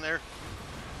there, get in there.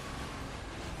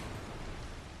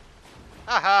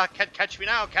 Haha, can't catch me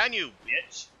now, can you,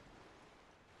 bitch?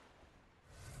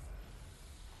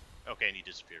 Okay, and he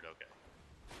disappeared, okay.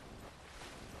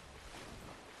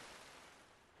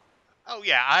 Oh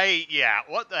yeah,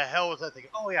 what the hell was I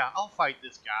thinking? Oh yeah, I'll fight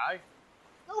this guy.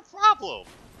 No problem.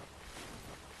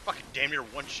 Fucking damn near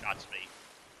one-shots me.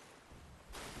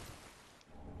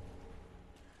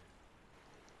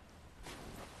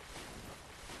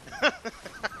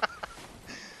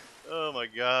 Oh my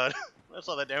god. I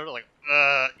saw that damage, like,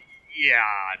 yeah,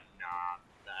 nah.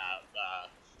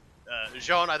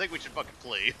 Jean, I think we should fucking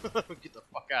flee. Get the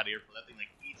fuck out of here before that thing, like,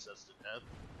 eats us to death.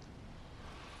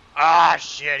 Ah,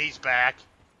 shit, he's back.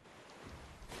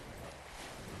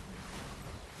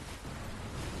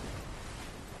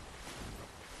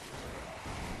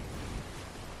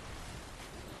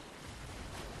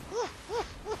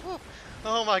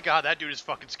 Oh my god, that dude is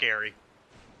fucking scary.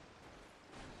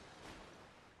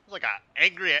 It's like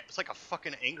it's like a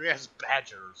fucking angry ass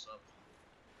badger or something.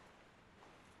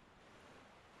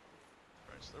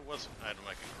 Right, so there was an item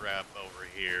I could grab over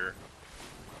here.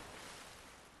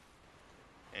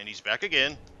 And he's back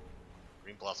again.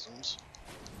 Green blossoms.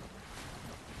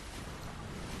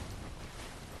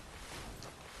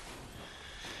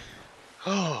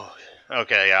 Oh,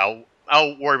 okay, yeah,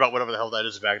 I'll worry about whatever the hell that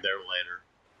is back there later.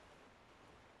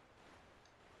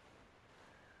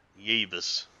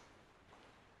 Yeebus.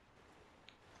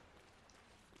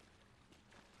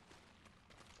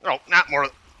 Oh, not more.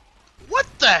 What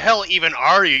the hell even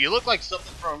are you? You look like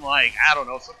something from, like, I don't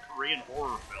know, some Korean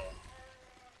horror film.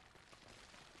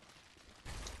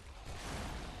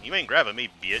 You ain't grabbing me,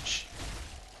 bitch.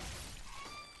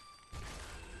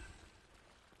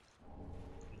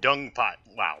 Dung pot.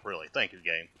 Wow, really? Thank you,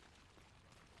 game.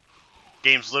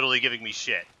 Game's literally giving me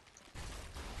shit.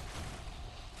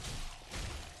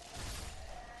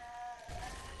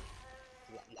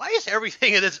 Why is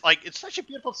everything in this, like, it's such a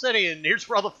beautiful city, and here's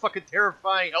where all the fucking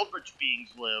terrifying eldritch beings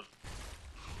live.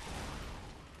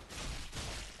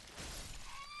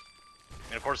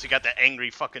 And of course, you got that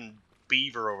angry fucking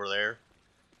beaver over there.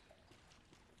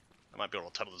 I might be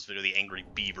able to title this video The Angry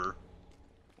Beaver.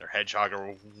 Or hedgehog,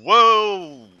 or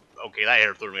whoa! Okay, that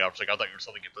hair threw me off. Like, I thought you were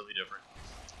something completely different.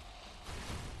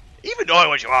 Even knowing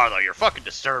what you are, though, you're fucking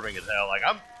disturbing as hell. Like,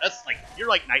 that's like, you're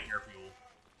like nightmare fuel.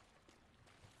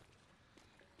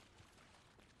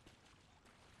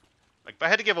 Like, if I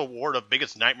had to give a award of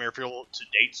biggest nightmare fuel to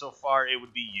date so far, it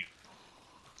would be you.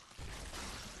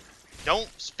 Don't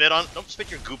spit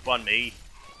your goop on me.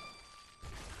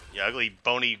 You ugly,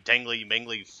 bony, dangly,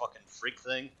 mangly fucking freak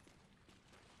thing.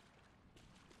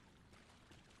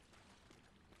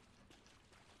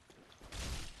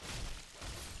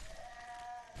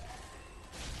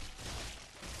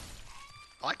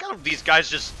 I like how these guys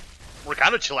just were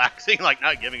kind of chillaxing, like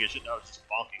not giving a shit. No, just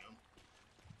bonking them.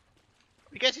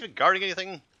 Are you guys even guarding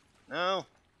anything? No?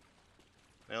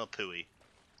 Well, pooey.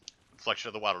 Reflection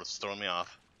of the water was throwing me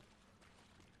off.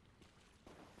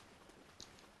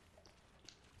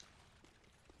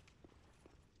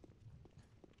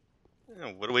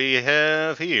 What do we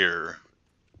have here?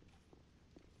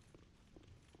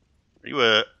 Are you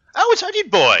a... Oh, it's Onion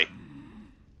Boy!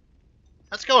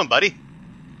 How's it going, buddy?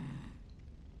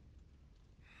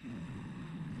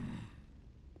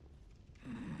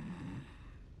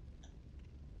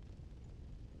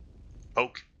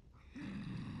 Poke.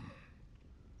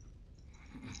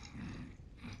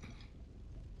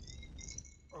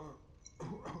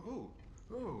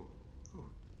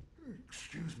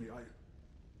 Excuse me,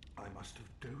 I must have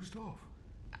dozed off.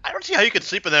 I don't see how you could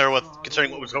sleep in there with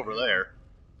considering what was over there.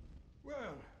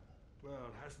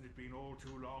 Well, hasn't it been all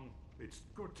too long? It's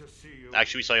good to see you.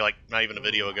 Actually, we saw you like not even a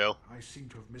video ago. I seem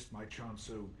to have missed my chance,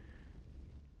 so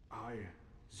I,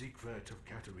 Siegwart of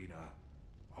Katarina,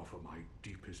 offer my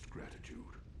deepest gratitude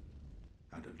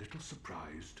and a little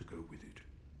surprise to go with it.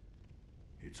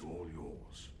 It's all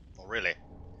yours. Oh, really?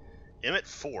 Emmet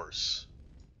Force.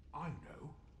 I know.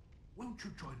 Won't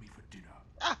you join me for dinner?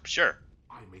 Ah, sure.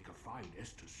 I make a fine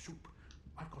Esther soup.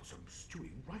 I've got some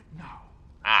stewing right now.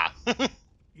 Ah.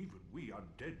 Even we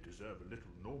undead deserve a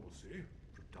little normalcy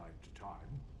from time to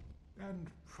time. And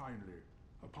finally,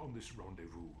 upon this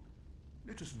rendezvous,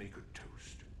 let us make a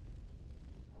toast.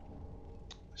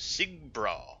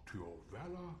 Sigbra. To your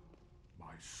valor,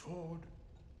 my sword,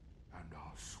 and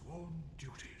our sworn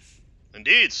duties.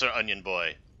 Indeed, Sir Onion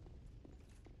Boy.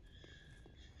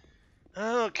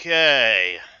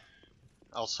 Okay.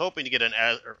 I was hoping to get an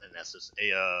Essus,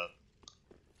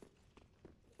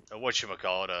 a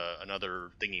whatchamacallit,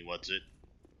 another thingy, what's it?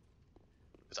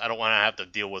 Because I don't want to have to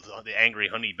deal with the angry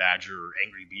honey badger or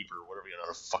angry beaver, whatever you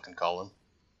want to fucking call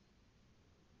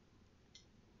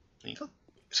him.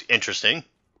 It's interesting.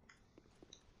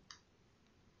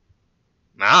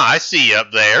 Ah, I see you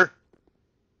up there.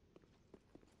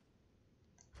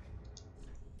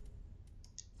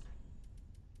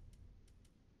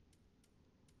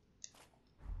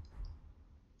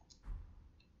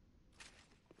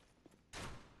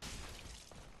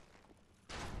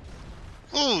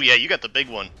 Ooh, yeah, you got the big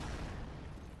one.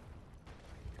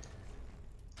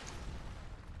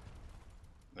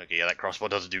 Okay, yeah, that crossbow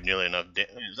doesn't do nearly enough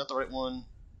damage. Is that the right one?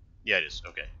 Yeah, it is.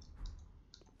 Okay.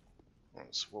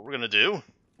 That's what we're gonna do.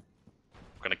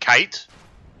 We're gonna kite.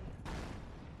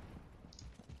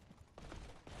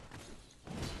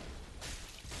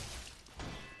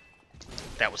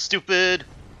 That was stupid.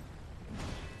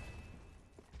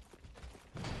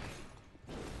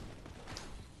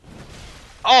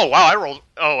 Oh, wow, I rolled...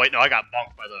 Oh, wait, no, I got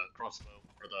bonked by the crossbow,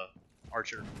 or the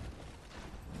archer.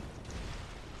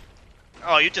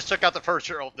 Oh, you just took out the first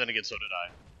arrow, then again, so did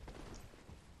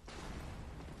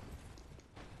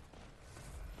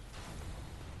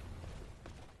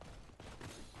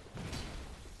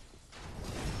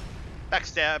I.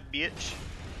 Backstab, bitch.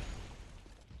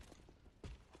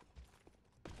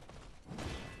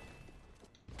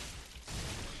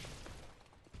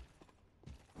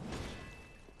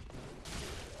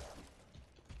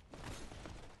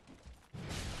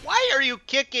 Why are you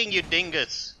kicking, you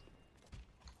dingus?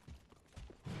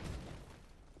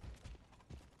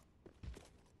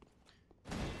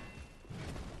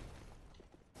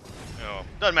 Oh,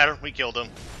 doesn't matter. We killed him.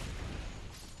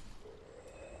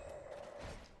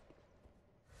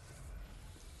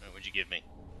 What'd you give me?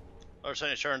 Lower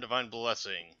Sign of Shard and Divine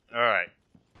Blessing. Alright.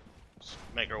 Let's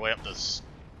make our way up the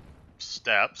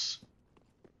steps.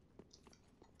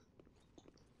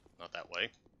 Not that way.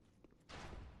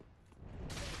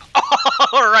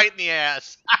 Oh, right in the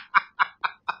ass.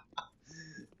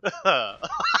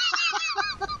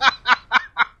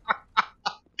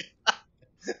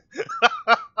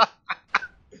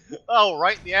 Oh,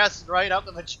 right in the ass and right out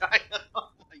the vagina. Oh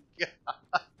my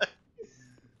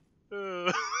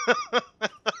god.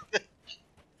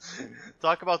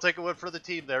 Talk about taking one for the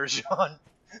team there, Sean.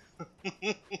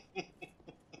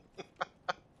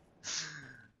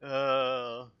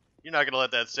 You're not gonna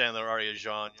let that stand there, are you,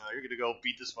 Jean? You're gonna go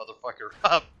beat this motherfucker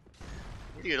up.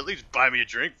 You can at least buy me a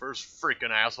drink first, freaking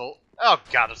asshole. Oh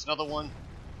god, it's another one.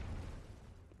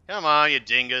 Come on, you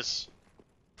dingus.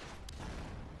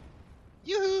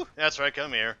 Yoo-hoo! That's right,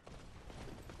 come here.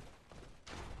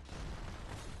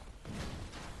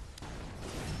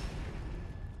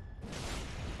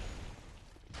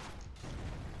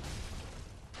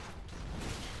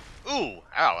 Ooh,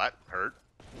 ow, that hurt.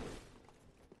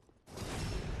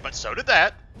 But so did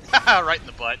that. Right in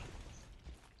the butt.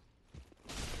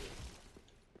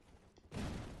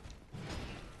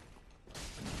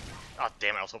 Oh,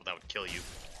 damn it, I was hoping that would kill you.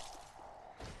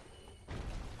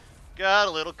 Got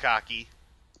a little cocky.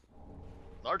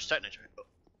 Large Titanite.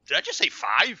 Did I just say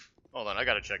 5? Hold on, I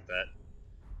gotta check that.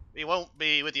 We won't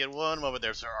be with you in one moment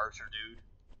there, Sir Archer, dude.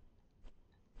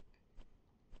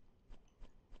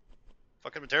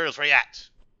 Fucking materials, where you at?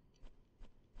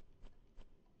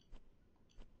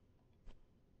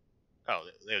 Oh,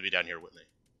 they would be down here, wouldn't they?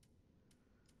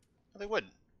 No, they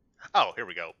wouldn't. Oh, here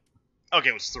we go. Okay,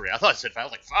 it was 3. I thought I said 5. I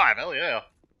was like, 5, hell yeah.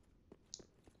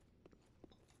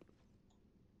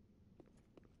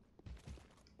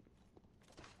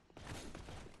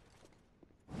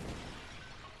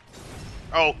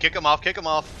 Oh, kick him off, kick him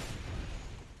off.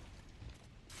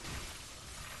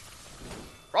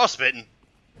 Frostbitten.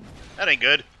 That ain't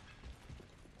good.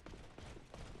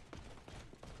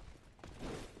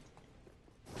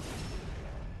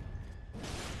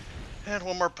 And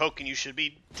one more poke and you should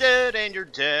be dead, and you're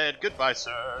dead. Goodbye,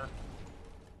 sir.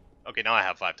 Okay, now I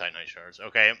have 5 Titanite shards.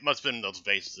 Okay, it must have been those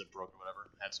vases that broke or whatever.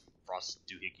 Had some frost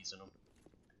doohickeys in them.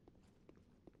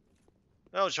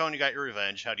 Well, Sean, you got your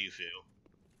revenge. How do you feel?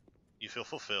 You feel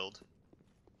fulfilled?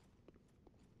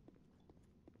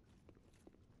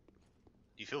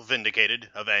 Do you feel vindicated?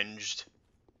 Avenged?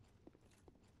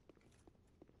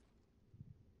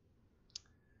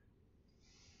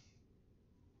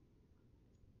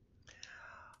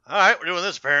 Alright, we're doing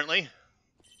this apparently.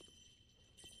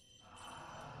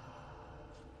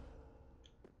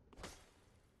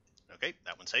 Okay,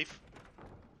 that one's safe.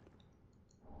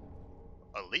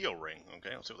 A Leo ring. Okay,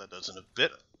 I'll see what that does in a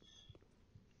bit.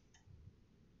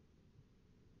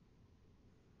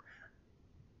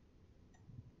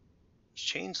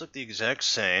 Chains look the exact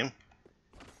same.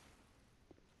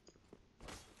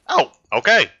 Oh,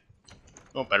 okay.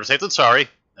 Well, better safe than sorry,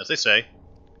 as they say.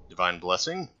 Divine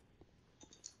Blessing.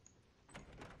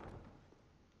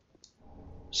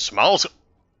 Smalls.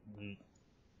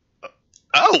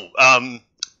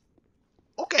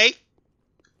 Okay.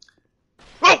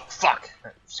 Oh, fuck.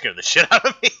 That scared the shit out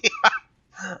of me.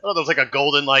 I thought there was like a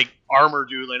golden, like, armor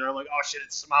dude later. I'm like, oh shit,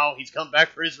 it's Small. He's come back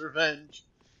for his revenge.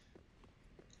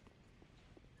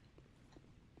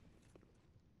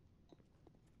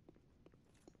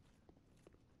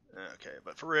 Okay,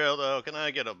 but for real though, can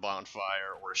I get a bonfire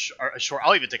or a short?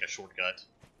 I'll even take a shortcut.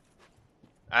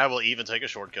 I will even take a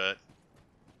shortcut.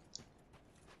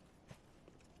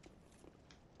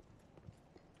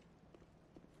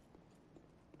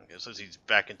 Okay, so he's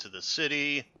back into the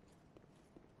city.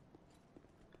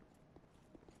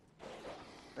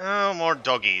 Oh, more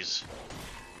doggies.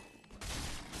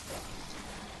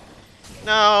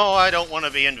 No, I don't want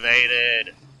to be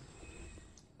invaded.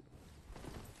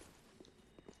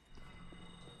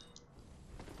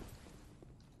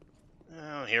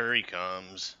 Oh, here he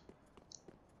comes.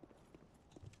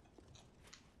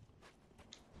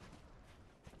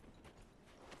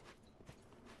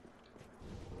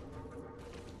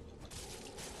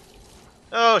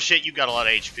 Oh shit, you got a lot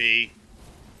of HP.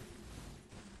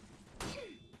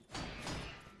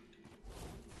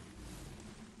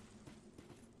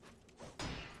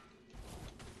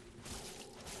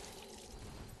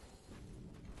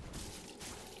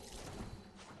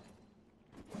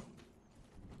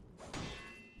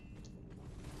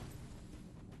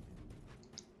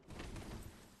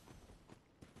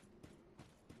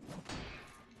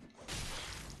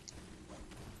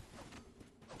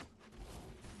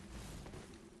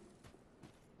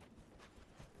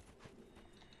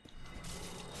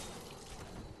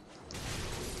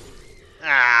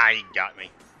 Ah, you got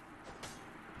me.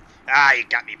 Ah, you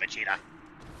got me, Vegeta.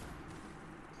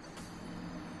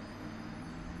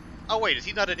 Oh wait, is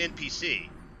he not an NPC?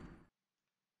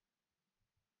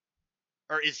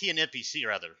 Or is he an NPC,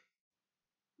 rather?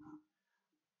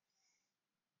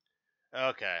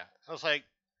 Okay. I was like,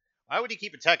 why would he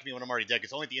keep attacking me when I'm already dead?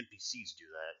 Because only the NPCs do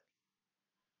that.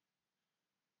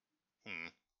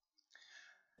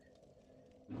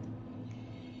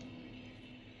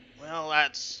 Well,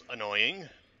 that's annoying.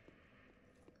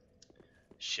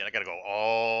 Shit, I gotta go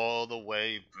all the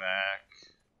way back.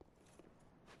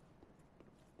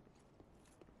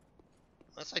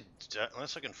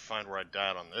 Unless I can find where I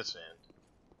died on this end.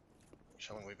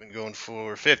 How long we've been going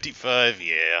for? 55,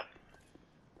 yeah.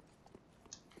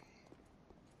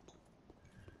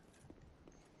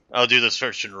 I'll do the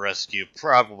search and rescue,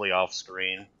 probably off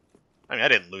screen. I mean, I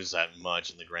didn't lose that much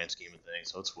in the grand scheme of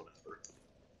things, so it's whatever.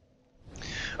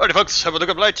 Alright folks, have a look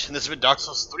up light, and this has been Dark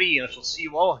Souls 3, and I shall see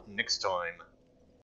you all next time.